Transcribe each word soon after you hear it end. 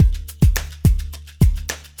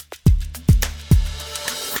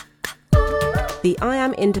the I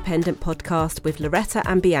Am Independent podcast with Loretta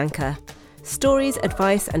and Bianca. Stories,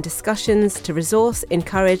 advice and discussions to resource,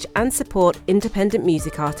 encourage and support independent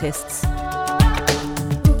music artists.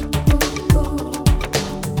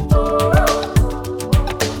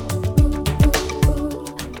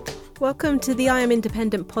 Welcome to the I Am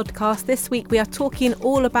Independent podcast. This week we are talking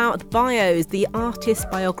all about bios, the artist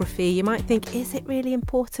biography. You might think, is it really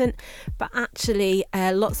important? But actually,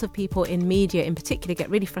 lots of people in media in particular get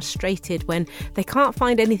really frustrated when they can't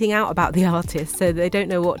find anything out about the artist, so they don't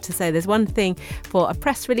know what to say. There's one thing for a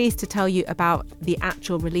press release to tell you about the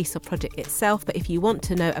actual release or project itself, but if you want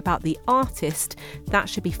to know about the artist, that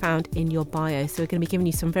should be found in your bio. So we're going to be giving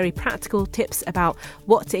you some very practical tips about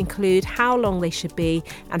what to include, how long they should be,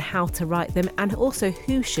 and how to write them, and also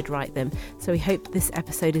who should write them. So we hope this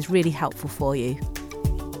episode is really helpful for you.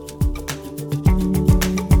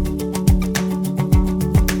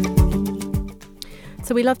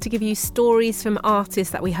 So we love to give you stories from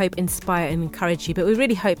artists that we hope inspire and encourage you, but we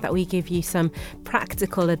really hope that we give you some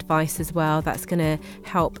practical advice as well that's going to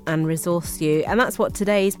help and resource you. And that's what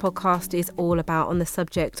today's podcast is all about, on the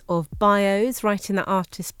subject of bios, writing that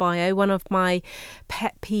artist bio. One of my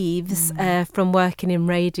pet peeves from working in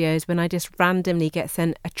radio is when I just randomly get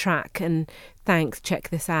sent a track and thanks, check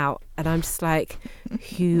this out. And I'm just like,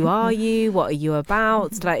 who are you? What are you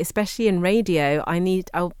about? Like, especially in radio, I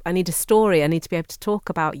need a story. I need to be able to talk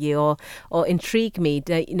about you or intrigue me.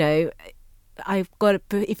 You know, I've got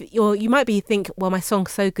to, you might think, well, my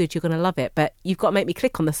song's so good, you're going to love it, but you've got to make me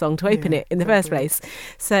click on the song to open it in the first place.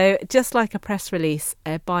 So just like a press release,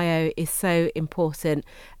 a bio is so important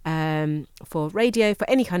for radio, for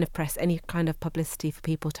any kind of press, any kind of publicity, for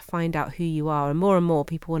people to find out who you are. And more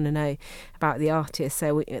people want to know about the artist.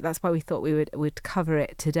 So that's why we thought we would cover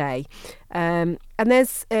it today. And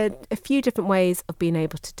there's a few different ways of being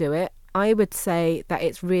able to do it. I would say that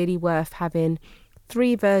it's really worth having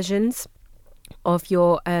 3 versions of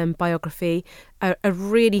your biography, a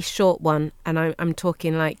really short one, and I'm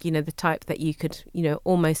talking like, you know, the type that you could, you know,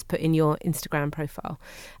 almost put in your Instagram profile,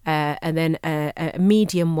 and then a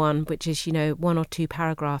medium one, which is, you know, 1 or 2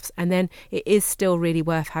 paragraphs. And then it is still really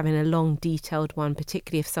worth having a long detailed one,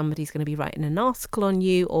 particularly if somebody's going to be writing an article on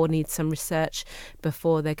you or needs some research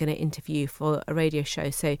before they're going to interview for a radio show.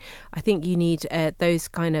 So I think you need those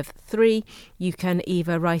kind of 3. You can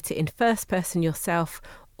either write it in first person yourself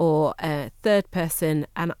or third person,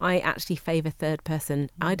 and I actually favour third person.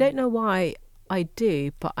 I don't know why I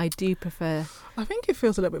do, but I do prefer. I think it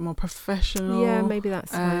feels a little bit more professional. Yeah, maybe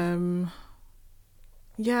that's why.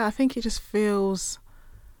 Yeah, I think it just feels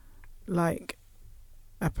like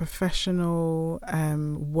a professional,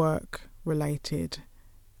 work-related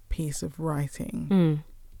piece of writing.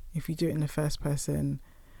 If you do it in the first person.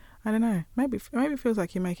 I don't know. Maybe it feels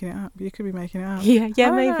like you're making it up. You could be making it up.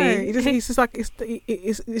 Yeah, maybe. It's just like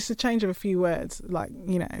it's a change of a few words, like,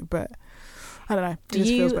 you know. But I don't know. Do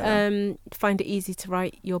you find it easy to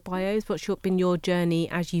write your bios? What's been your journey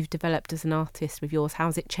as you've developed as an artist with yours?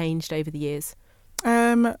 How's it changed over the years?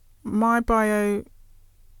 My bio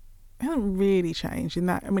hasn't really changed in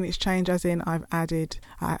that. I mean, it's changed as in I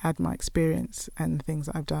add my experience and the things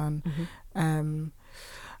that I've done.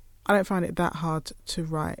 I don't find it that hard to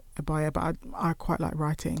write a bio, but I quite like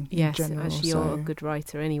writing in general. Yes, actually you're a good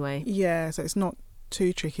writer anyway. Yeah, so it's not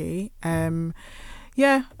too tricky. I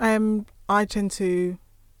tend to,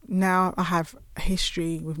 now I have a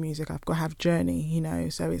history with music, I've got to have journey, you know,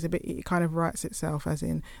 so it kind of writes itself, as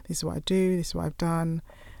in, this is what I do, this is what I've done,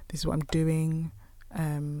 this is what I'm doing,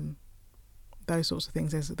 those sorts of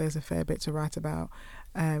things. There's a fair bit to write about.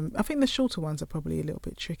 I think the shorter ones are probably a little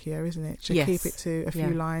bit trickier, isn't it? To keep it to a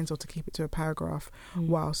few lines or to keep it to a paragraph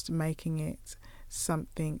whilst making it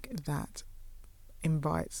something that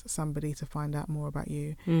invites somebody to find out more about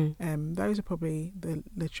you. Those are probably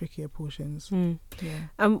the trickier portions.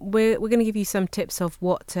 We're going to give you some tips of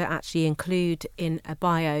what to actually include in a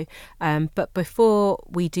bio. But before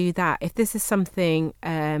we do that, if this is something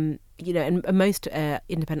you know, and most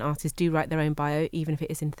independent artists do write their own bio, even if it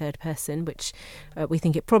is in third person, which we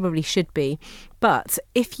think it probably should be. But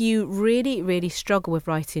if you really, really struggle with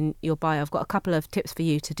writing your bio, I've got a couple of tips for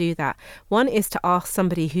you to do that. One is to ask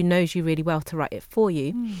somebody who knows you really well to write it for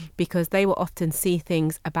you, because they will often see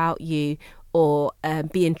things about you or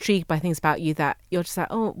be intrigued by things about you that you're just like,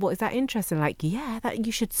 oh, what is that interesting? Like, yeah, that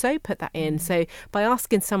you should so put that in. So by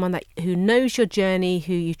asking someone who knows your journey,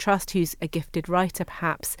 who you trust, who's a gifted writer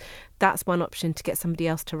perhaps, that's one option to get somebody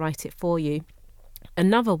else to write it for you.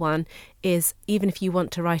 Another one is, even if you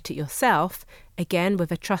want to write it yourself, again,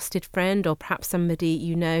 with a trusted friend or perhaps somebody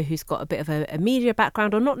you know who's got a bit of a media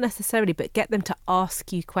background, or not necessarily, but get them to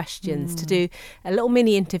ask you questions, to do a little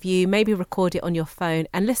mini interview, maybe record it on your phone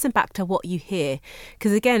and listen back to what you hear.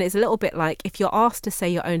 Because again, it's a little bit like if you're asked to say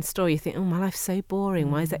your own story, you think, oh, my life's so boring.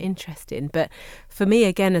 Why is that interesting? But for me,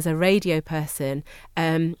 again, as a radio person,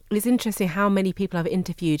 it's interesting how many people I've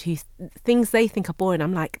interviewed who things they think are boring.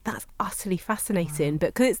 I'm like, that's utterly fascinating.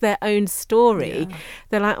 But because it's their own story,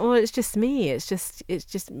 they're like, oh, it's just me. It's just,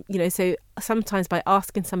 you know, so sometimes by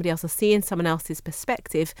asking somebody else or seeing someone else's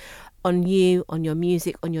perspective on you, on your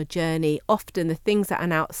music, on your journey, often the things that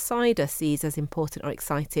an outsider sees as important or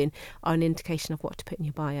exciting are an indication of what to put in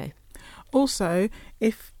your bio. Also,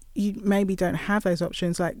 if you maybe don't have those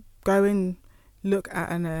options, like go and look at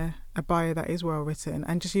a bio that is well written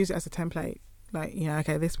and just use it as a template. Like, you know,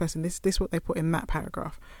 okay, this person, this what they put in that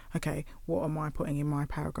paragraph. Okay, what am I putting in my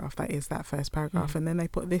paragraph? That is that first paragraph. And then they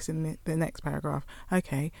put this in the next paragraph.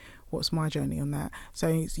 Okay, what's my journey on that? So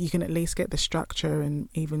you can at least get the structure and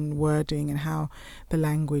even wording and how the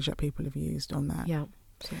language that people have used on that. Yeah.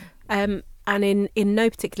 So. And in no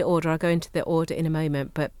particular order, I'll go into the order in a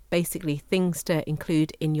moment, but basically things to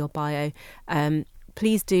include in your bio.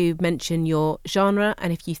 Please do mention your genre,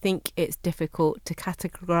 and if you think it's difficult to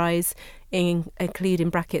categorise, include in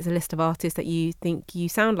brackets a list of artists that you think you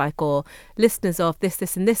sound like, or listeners of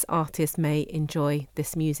this and this artist may enjoy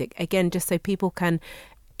this music. Again, just so people can,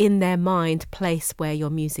 in their mind, place where your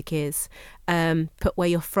music is. Put where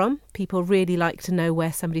you're from. People really like to know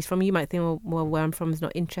where somebody's from. You might think, well, where I'm from is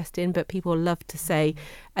not interesting, but people love to say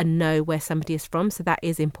and know where somebody is from, so that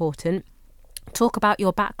is important. Talk about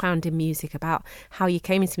your background in music, about how you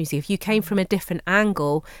came into music. If you came from a different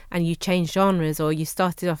angle and you changed genres, or you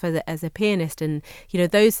started off as a pianist, and you know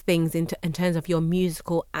those things in terms of your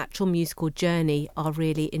actual musical journey are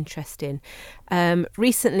really interesting.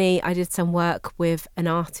 Recently, I did some work with an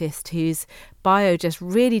artist whose bio just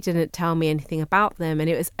really didn't tell me anything about them, and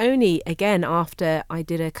it was only again after I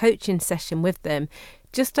did a coaching session with them,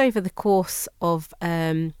 just over the course of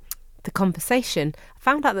the conversation, I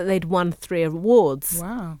found out that they'd won 3 awards.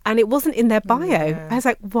 Wow. And it wasn't in their bio. Yeah. I was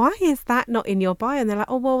like, why is that not in your bio? And they're like,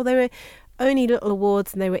 oh, well, they were only little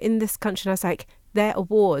awards and they were in this country. And I was like, they're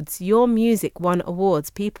awards. Your music won awards.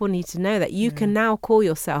 People need to know that you can now call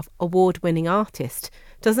yourself award-winning artist.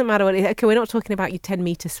 Doesn't matter what it is. Okay, we're not talking about you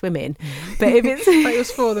 10-meter swimming, but if it's but it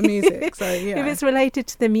was for the music, so yeah. If it's related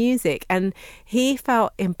to the music, and he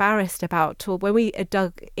felt embarrassed about when we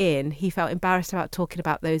dug in, he felt embarrassed about talking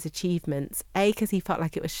about those achievements. Because he felt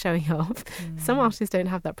like it was showing off. Some artists don't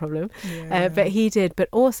have that problem, but he did. But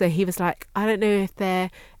also, he was like, I don't know if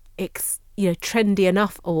they're, trendy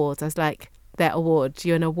enough awards. I was like, they're awards.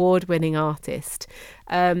 You're an award-winning artist.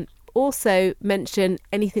 Also mention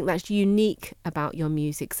anything that's unique about your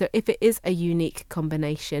music. So if it is a unique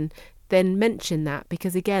combination, then mention that,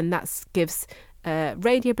 because again, that gives a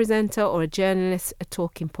radio presenter or a journalist a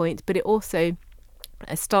talking point, but it also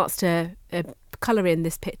starts to colour in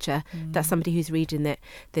this picture that somebody who's reading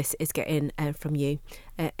this is getting from you.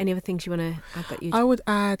 Any other things you want to add that you... I would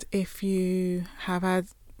add, if you have had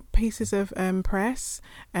pieces of press,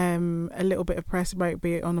 a little bit of press,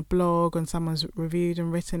 be it on a blog, and someone's reviewed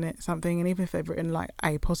and written it something, and even if they've written like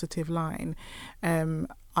a positive line,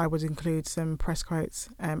 I would include some press quotes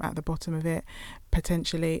at the bottom of it,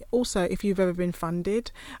 potentially. Also, if you've ever been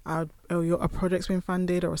funded, or a project's been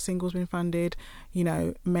funded, or a single's been funded,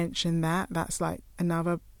 mention that. That's like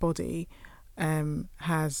another body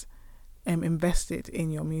has invested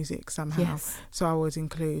in your music somehow. Yes. So I always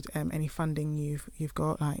include any funding you've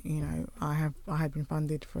got. Like, I had been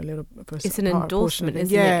funded for a little. It's an endorsement,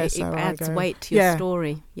 isn't it? It adds weight to your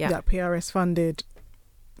story. Yeah, PRS funded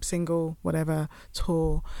single, whatever,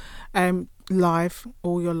 tour, live,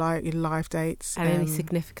 all your live dates, and any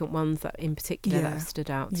significant ones that in particular that have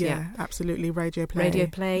stood out. Yeah, absolutely. Radio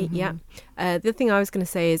play. Yeah. The other thing I was going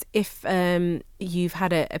to say is, if you've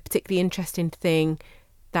had a particularly interesting thing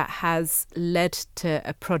that has led to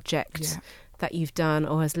a project that you've done,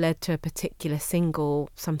 or has led to a particular single,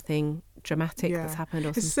 something dramatic that's happened, or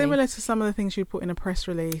it's something. Similar to some of the things you put in a press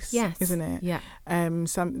release, isn't it? Yeah.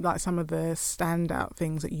 Some of the standout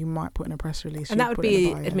things that you might put in a press release, and that would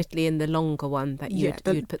be admittedly in the longer one that you'd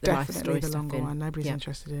put the life story the stuff longer in. Nobody's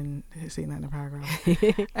interested in seeing that in a paragraph.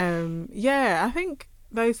 I think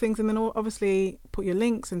those things, and then obviously put your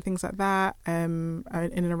links and things like that in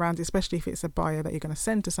and around, especially if it's a bio that you're going to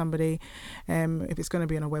send to somebody. If it's going to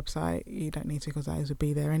be on a website, you don't need to, because those would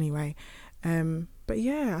be there anyway. But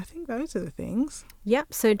yeah, I think those are the things.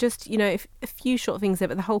 Yep. So just, a few short things there,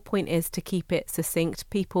 but the whole point is to keep it succinct.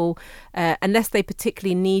 People, unless they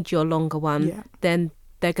particularly need your longer one, then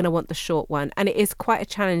they're going to want the short one. And it is quite a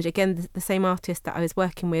challenge. Again, the same artist that I was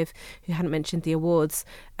working with, who hadn't mentioned the awards,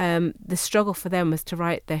 the struggle for them was to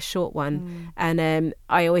write their short one. And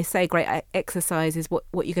I always say great exercise is what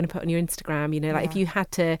you're going to put on your Instagram. If you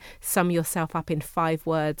had to sum yourself up in 5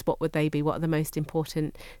 words, what would they be? What are the most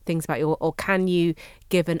important things about you? Or can you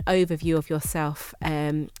give an overview of yourself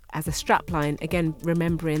as a strapline? Again,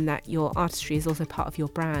 remembering that your artistry is also part of your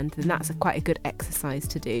brand, then that's quite a good exercise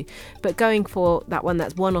to do. But going for that one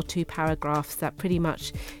that's 1 or 2 paragraphs that pretty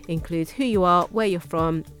much includes who you are, where you're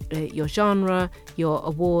from, your genre, your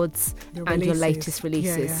awards, and your latest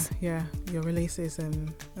releases. Yeah, your releases,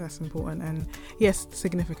 and that's important. And yes,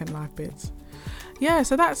 significant live bits. Yeah,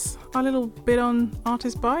 so that's our little bit on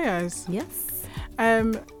artist bios. Yes.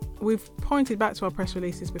 We've pointed back to our press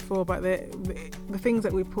releases before, but the things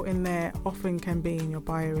that we put in there often can be in your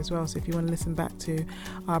bio as well. So if you want to listen back to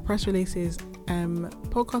our press releases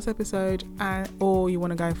podcast episode, or you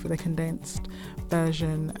want to go for the condensed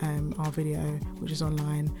version, our video, which is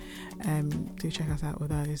online, do check us out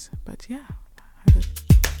with those. But yeah.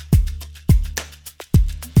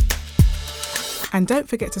 And don't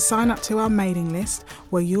forget to sign up to our mailing list,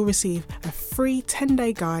 where you'll receive a free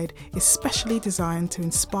 10-day guide especially designed to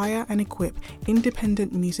inspire and equip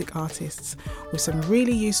independent music artists with some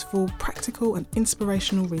really useful, practical and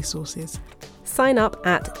inspirational resources. Sign up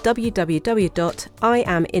at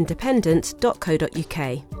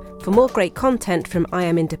www.iamindependent.co.uk. For more great content from I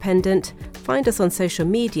Am Independent, find us on social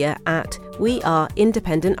media at We Are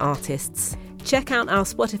Independent Artists. Check out our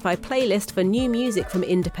Spotify playlist for new music from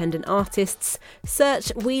independent artists.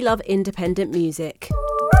 Search We Love Independent Music.